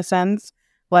now, in a sense,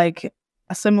 like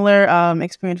a similar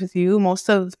experience with you. Most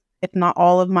of, if not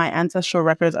all of my ancestral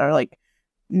records are like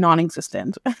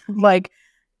non-existent. Like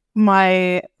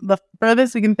the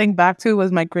furthest we can think back to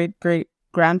was my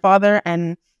great-great-grandfather,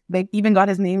 and they even got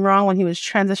his name wrong when he was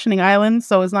transitioning islands,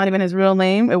 so it's not even his real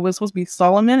name. It was supposed to be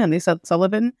Solomon, and they said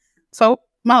Sullivan. So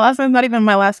my last name's not even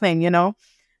my last name,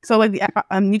 So like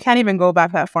you can't even go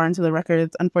back that far into the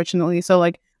records, unfortunately. So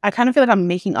like I kind of feel like I'm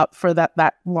making up for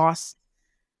that lost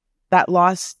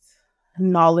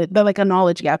knowledge, like a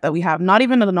knowledge gap that we have. Not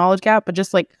even a knowledge gap, but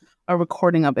just like a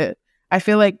recording of it. I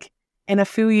feel like in a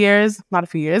few decades,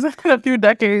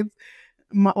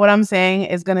 what I'm saying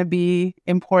is going to be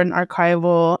important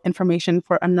archival information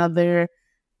for another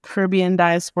Caribbean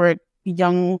diasporic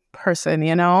young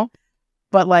person,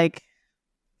 But like,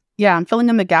 yeah, I'm filling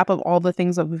in the gap of all the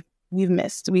things that we've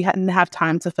missed. We hadn't have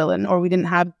time to fill in, or we didn't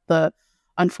have the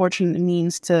unfortunate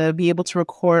means to be able to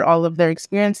record all of their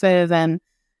experiences and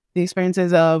the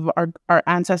experiences of our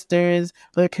ancestors,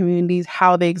 their communities,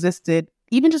 how they existed.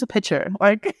 Even just a picture,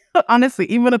 like honestly,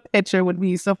 even a picture would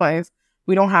be suffice.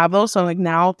 We don't have those. So like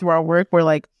now through our work, we're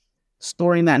like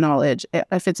storing that knowledge.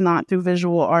 If it's not through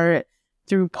visual art,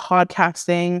 through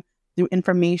podcasting, through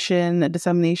information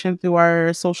dissemination, through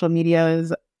our social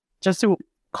medias, just through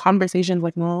conversations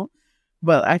like no.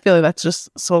 But I feel like that's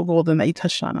just so golden that you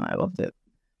touched on, and I loved it.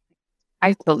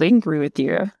 I totally agree with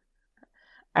you.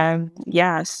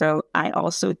 Yeah, so I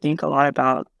also think a lot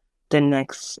about the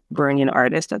next Burnian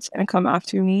artist that's going to come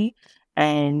after me.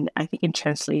 And I think it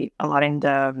translates a lot in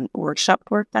the workshop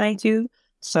work that I do.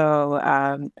 So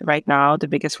right now, the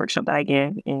biggest workshop that I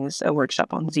give is a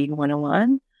workshop on Z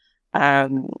 101.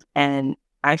 And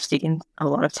I've taken a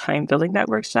lot of time building that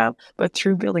workshop. But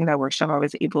through building that workshop, I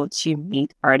was able to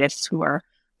meet artists who are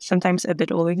sometimes a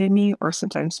bit older than me or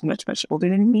sometimes much, much older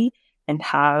than me, and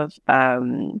have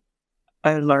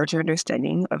a larger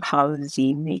understanding of how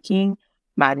zine making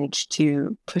managed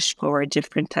to push forward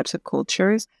different types of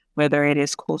cultures, whether it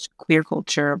is queer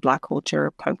culture, Black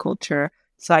culture, punk culture.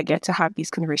 So I get to have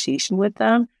these conversations with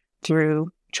them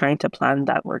through trying to plan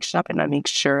that workshop, and I make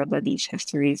sure that these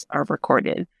histories are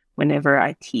recorded whenever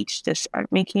I teach this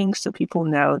art making, so people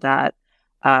know that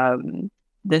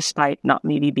despite not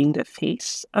maybe being the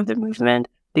face of the movement,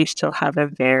 they still have a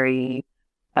very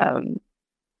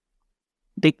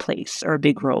big place or a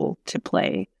big role to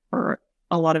play, or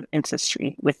a lot of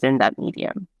ancestry within that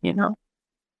medium, you know?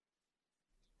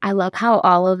 I love how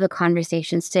all of the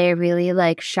conversations today really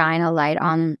like shine a light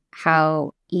on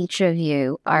how each of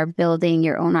you are building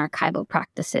your own archival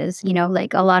practices. You know,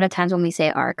 like a lot of times when we say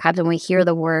archives, when we hear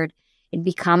the word, it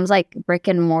becomes like brick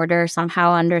and mortar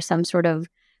somehow under some sort of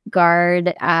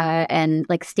guard and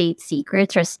like state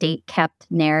secrets or state kept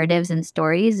narratives and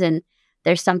stories. And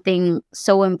there's something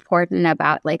so important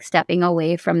about like stepping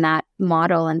away from that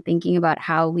model and thinking about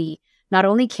how we not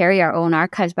only carry our own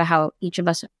archives, but how each of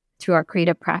us through our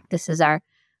creative practices are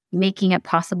making it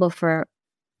possible for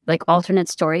like alternate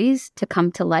stories to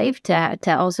come to life, to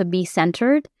also be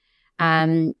centered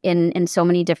in so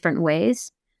many different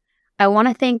ways. I want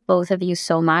to thank both of you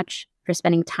so much for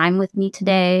spending time with me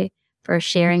today, for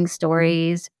sharing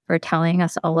stories, for telling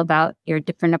us all about your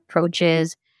different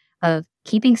approaches of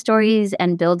keeping stories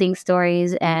and building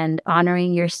stories and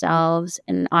honoring yourselves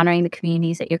and honoring the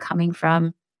communities that you're coming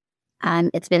from.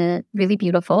 It's been really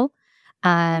beautiful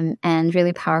and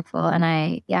really powerful. And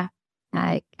I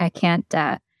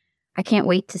can't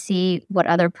wait to see what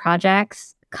other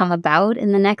projects come about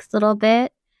in the next little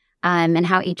bit, and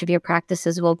how each of your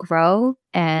practices will grow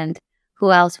and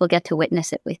who else will get to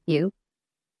witness it with you.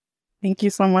 Thank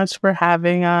you so much for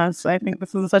having us. I think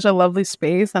this is such a lovely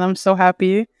space, and I'm so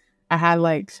happy I had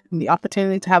like the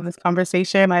opportunity to have this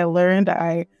conversation. I learned,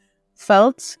 I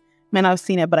felt, man, I've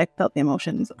seen it, but I felt the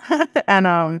emotions. And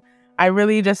I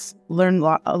really just learned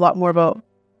a lot more about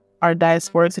our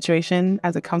diasporic situation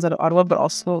as it comes out of Ottawa, but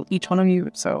also each one of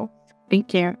you. So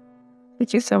thank you.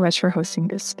 Thank you so much for hosting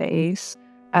this space.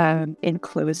 In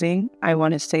closing, I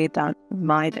want to say that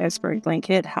my diasporic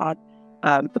blanket had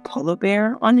the polar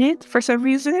bear on it for some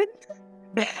reason.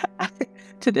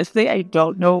 To this day, I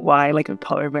don't know why, like a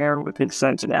polar bear would make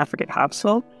sense in an African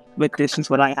household, but this is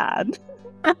what I had.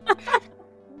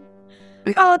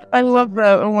 Oh, I love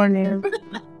that warning.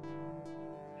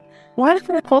 Why is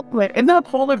it a polar bear? Isn't that a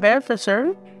polar bear for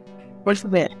sure? What's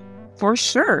the it? For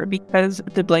sure, because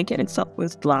the blanket itself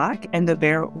was black and the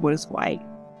bear was white.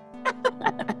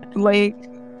 Like,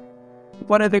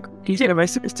 what other conclusion am I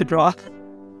supposed to draw?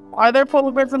 Are there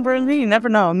polar bears in Burnaby? You never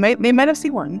know. They might have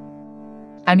seen one.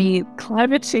 I mean,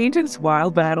 climate change is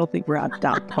wild, but I don't think we're at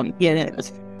that point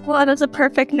yet. Well, that's a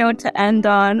perfect note to end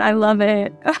on. I love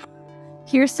it.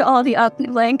 Here's to all the ugly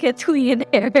blankets we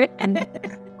inherit.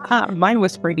 Mine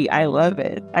was pretty. I love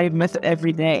it. I miss it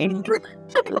every day.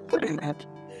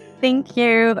 Thank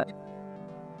you.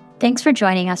 Thanks for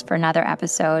joining us for another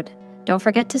episode. Don't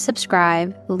forget to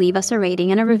subscribe, leave us a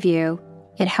rating and a review.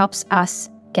 It helps us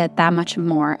get that much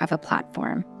more of a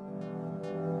platform.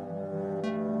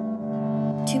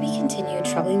 To Be Continued,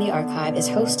 Troubling the Archive is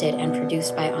hosted and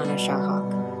produced by Shah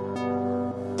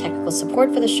Hoque. Technical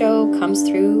support for the show comes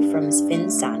through from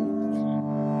Svin Sun.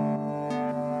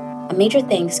 A major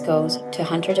thanks goes to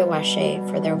Hunter DeWashe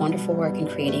for their wonderful work in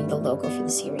creating the logo for the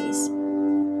series.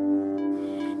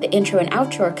 The intro and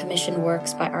outro are commissioned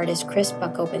works by artist Chris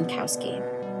Bucko-Binkowski.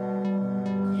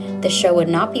 The show would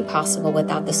not be possible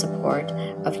without the support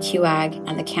of QAG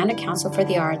and the Canada Council for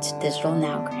the Arts Digital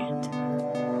Now Grant.